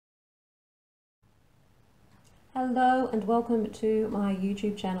Hello and welcome to my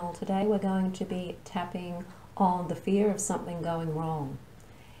YouTube channel. Today we're going to be tapping on the fear of something going wrong.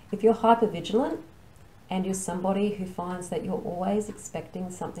 If you're hypervigilant and you're somebody who finds that you're always expecting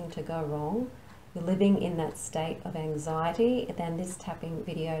something to go wrong, you're living in that state of anxiety, then this tapping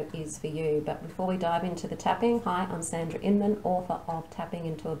video is for you. But before we dive into the tapping, hi, I'm Sandra Inman, author of Tapping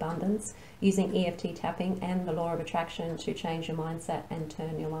into Abundance, using EFT tapping and the law of attraction to change your mindset and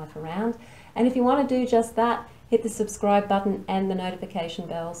turn your life around. And if you want to do just that, hit the subscribe button and the notification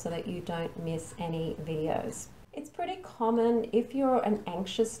bell so that you don't miss any videos. It's pretty common if you're an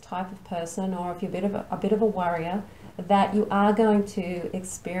anxious type of person, or if you're a bit of a worrier, that you are going to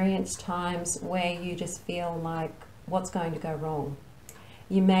experience times where you just feel like what's going to go wrong.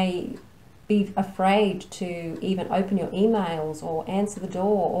 You may be afraid to even open your emails or answer the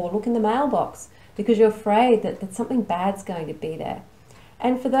door or look in the mailbox because you're afraid that something bad's going to be there.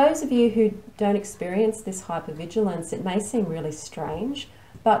 And for those of you who don't experience this hypervigilance, it may seem really strange,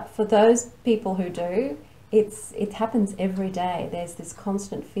 but for those people who do, it happens every day. There's this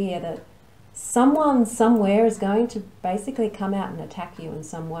constant fear that someone somewhere is going to basically come out and attack you in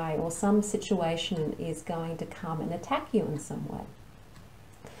some way, or some situation is going to come and attack you in some way.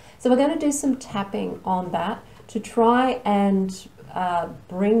 So we're going to do some tapping on that to try and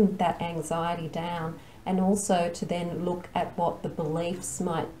bring that anxiety down, and also to then look at what the beliefs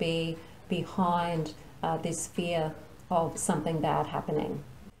might be behind this fear of something bad happening.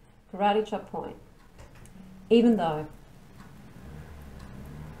 Karate chop point. Even though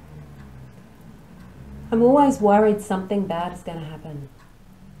I'm always worried something bad is going to happen,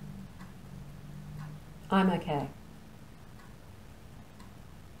 I'm okay.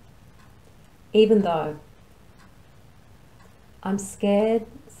 Even though I'm scared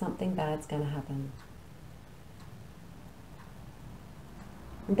something bad's going to happen,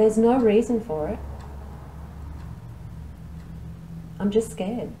 there's no reason for it. I'm just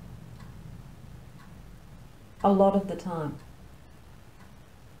scared. A lot of the time.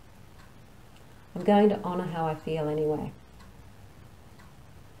 I'm going to honor how I feel anyway.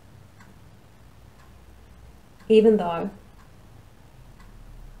 Even though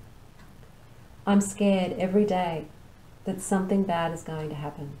I'm scared every day that something bad is going to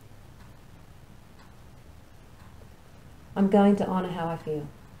happen, I'm going to honor how I feel.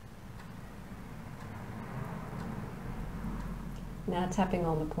 Now tapping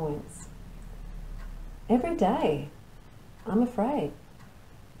on the points. Every day, I'm afraid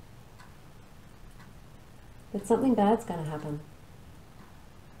that something bad's going to happen.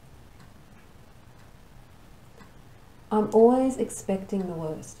 I'm always expecting the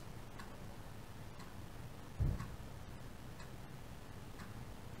worst.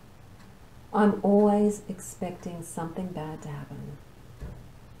 I'm always expecting something bad to happen.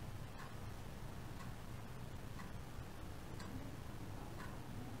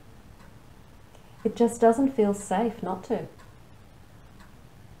 It just doesn't feel safe not to.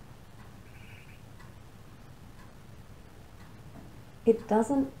 It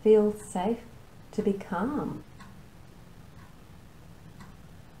doesn't feel safe to be calm.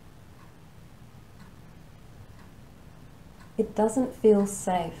 It doesn't feel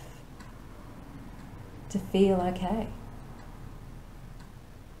safe to feel okay.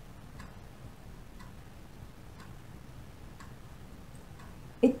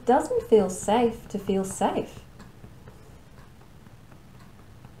 It doesn't feel safe to feel safe.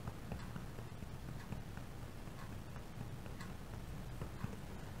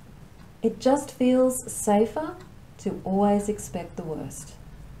 It just feels safer to always expect the worst.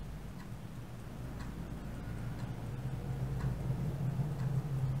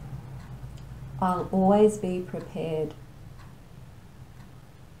 I'll always be prepared.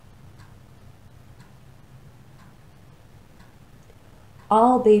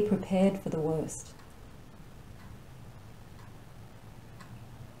 I'll be prepared for the worst.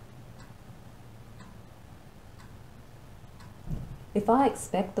 If I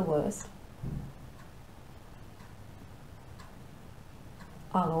expect the worst,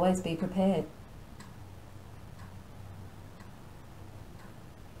 I'll always be prepared.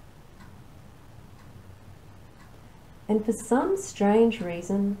 And for some strange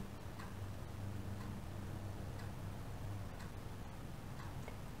reason,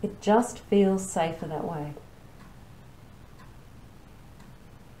 it just feels safer that way.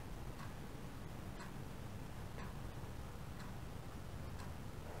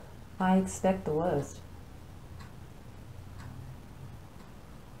 I expect the worst.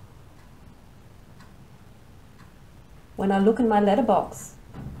 When I look in my letterbox,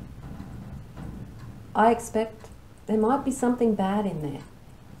 I expect there might be something bad in there.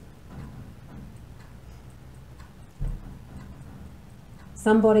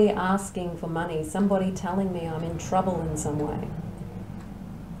 somebody asking for money, somebody telling me I'm in trouble in some way.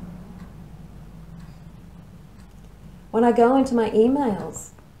 When I go into my emails,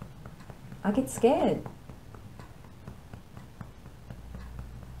 I get scared.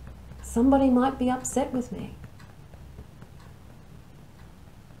 Somebody might be upset with me.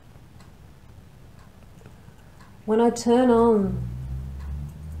 When I turn on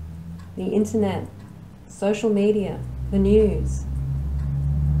the internet, social media, the news,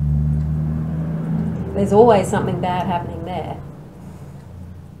 there's always something bad happening there.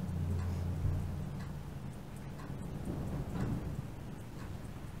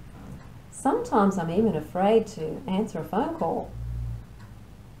 Sometimes I'm even afraid to answer a phone call.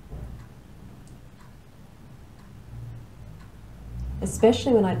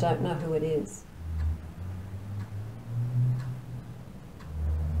 Especially when I don't know who it is.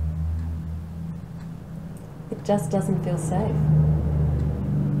 It just doesn't feel safe.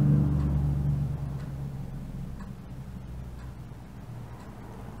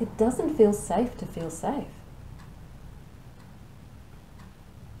 It doesn't feel safe to feel safe.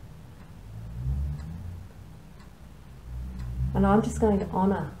 And I'm just going to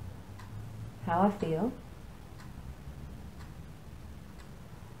honor how I feel.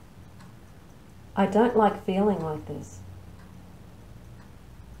 I don't like feeling like this.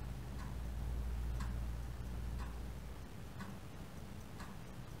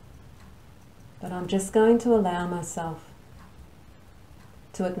 But I'm just going to allow myself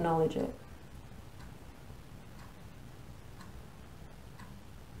to acknowledge it.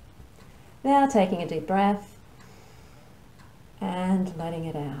 Now taking a deep breath and letting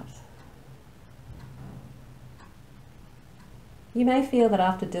it out. You may feel that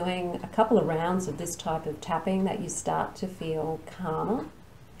after doing a couple of rounds of this type of tapping that you start to feel calmer.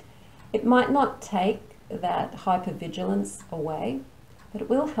 It might not take that hypervigilance away, but it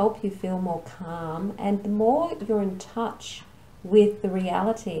will help you feel more calm, and the more you're in touch with the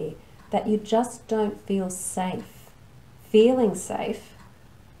reality that you just don't feel safe, feeling safe,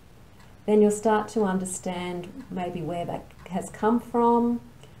 then you'll start to understand maybe where that has come from,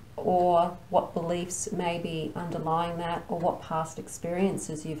 or what beliefs may be underlying that, or what past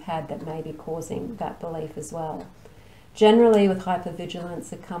experiences you've had that may be causing that belief as well. Generally with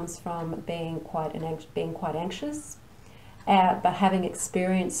hypervigilance, it comes from being quite anxious, but having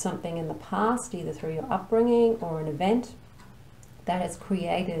experienced something in the past, either through your upbringing or an event that has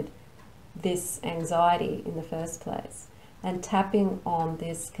created this anxiety in the first place. And tapping on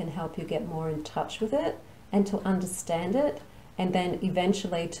this can help you get more in touch with it and to understand it, and then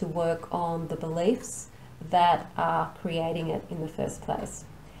eventually to work on the beliefs that are creating it in the first place.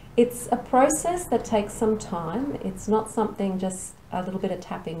 It's a process that takes some time. It's not something just a little bit of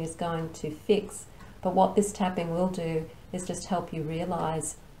tapping is going to fix, but what this tapping will do is just help you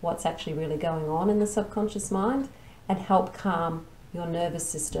realize what's actually really going on in the subconscious mind and help calm your nervous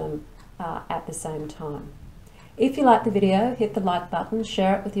system at the same time. If you like the video, hit the like button,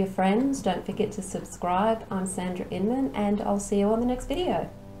 share it with your friends. Don't forget to subscribe. I'm Sandra Inman, and I'll see you on the next video.